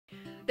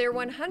They're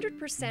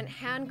 100%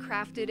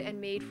 handcrafted and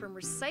made from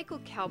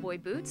recycled cowboy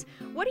boots.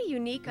 What a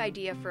unique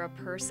idea for a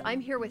purse. I'm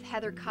here with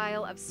Heather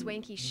Kyle of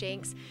Swanky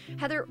Shanks.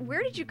 Heather,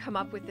 where did you come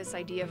up with this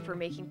idea for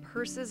making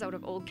purses out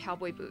of old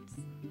cowboy boots?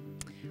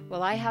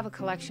 Well, I have a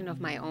collection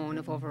of my own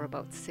of over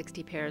about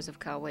 60 pairs of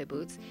cowboy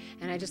boots,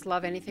 and I just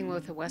love anything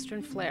with a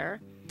western flair.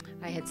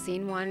 I had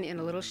seen one in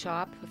a little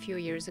shop a few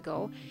years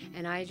ago,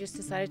 and I just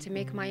decided to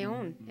make my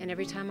own. And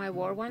every time I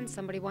wore one,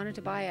 somebody wanted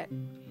to buy it.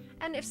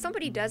 And if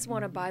somebody does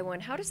want to buy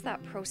one, how does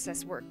that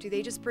process work? Do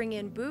they just bring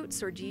in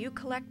boots, or do you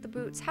collect the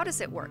boots? How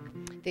does it work?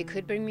 They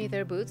could bring me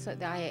their boots.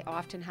 I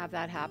often have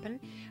that happen.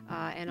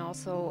 And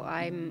also,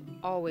 I'm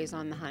always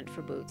on the hunt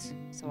for boots.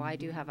 So I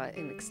do have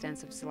an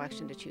extensive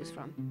selection to choose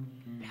from.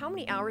 How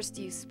many hours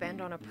do you spend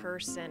on a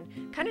purse,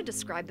 and kind of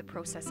describe the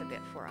process a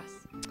bit for us?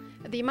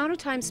 The amount of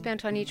time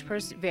spent on each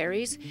purse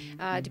varies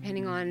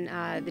depending on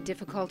the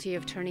difficulty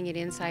of turning it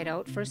inside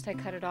out. First, I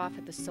cut it off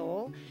at the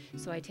sole.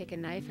 So I take a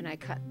knife and I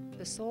cut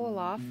the sole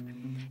off.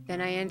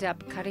 Then I end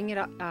up cutting it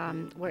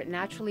where it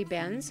naturally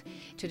bends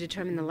to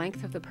determine the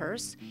length of the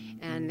purse.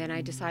 And then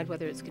I decide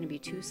whether it's going to be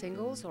 2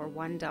 singles or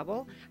 1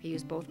 double. I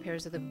use both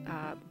pairs of the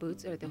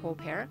boots, or the whole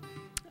pair.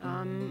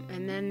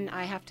 And then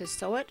I have to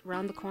sew it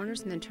around the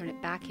corners and then turn it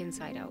back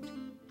inside out.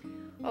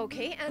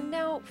 Okay, and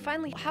now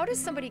finally, how does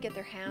somebody get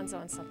their hands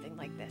on something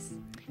like this?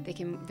 They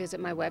can visit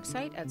my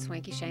website at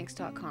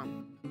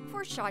swankyshanks.com.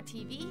 For Shaw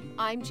TV,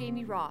 I'm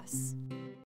Jamie Ross.